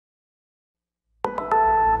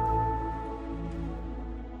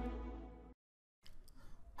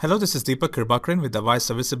Hello, this is Deepak Kirubhakaran with Avaya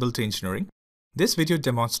Serviceability Engineering. This video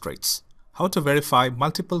demonstrates how to verify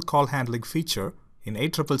multiple call handling feature in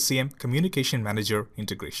ACCCM Communication Manager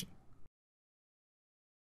integration.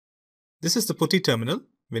 This is the PuTTY terminal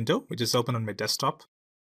window which is open on my desktop,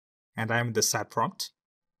 and I am in the SAP prompt.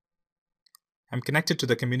 I'm connected to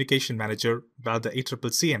the Communication Manager where the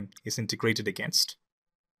ACCCM is integrated against.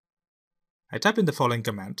 I type in the following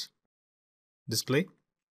command: display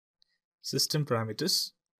system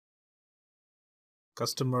parameters,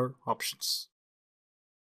 customer options.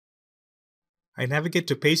 I navigate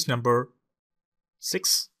to page number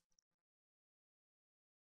 6.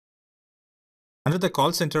 Under the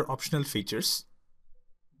call center optional features,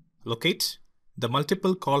 locate the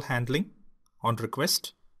multiple call handling on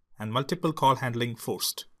request and multiple call handling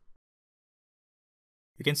forced.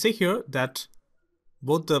 You can see here that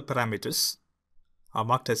both the parameters are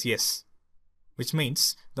marked as yes, which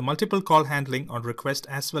means the multiple call handling on request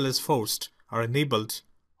as well as forced are enabled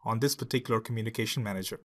on this particular communication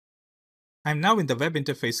manager. I'm now in the web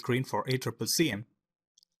interface screen for ACCCM,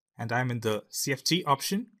 and I'm in the CFG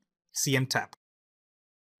option, CM tab.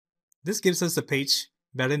 This gives us the page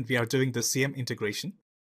wherein we are doing the CM integration.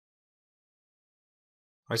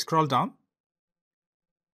 I scroll down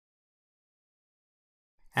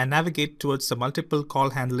and navigate towards the multiple call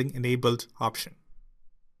handling enabled option.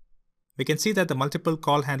 We can see that the multiple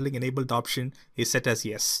call handling enabled option is set as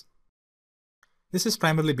yes. This is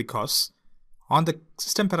primarily because on the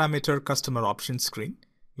system parameter customer options screen,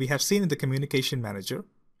 we have seen in the communication manager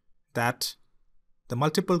that the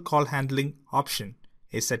multiple call handling option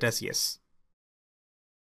is set as yes.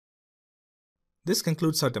 This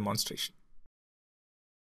concludes our demonstration.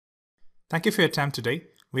 Thank you for your time today.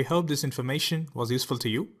 We hope this information was useful to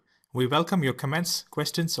you. We welcome your comments,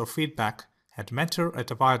 questions, or feedback at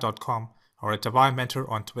mentor@avaya.com or at Avaya Mentor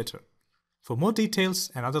on Twitter. For more details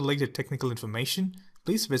and other related technical information,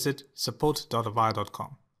 please visit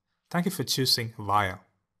support.avaya.com. Thank you for choosing Avaya.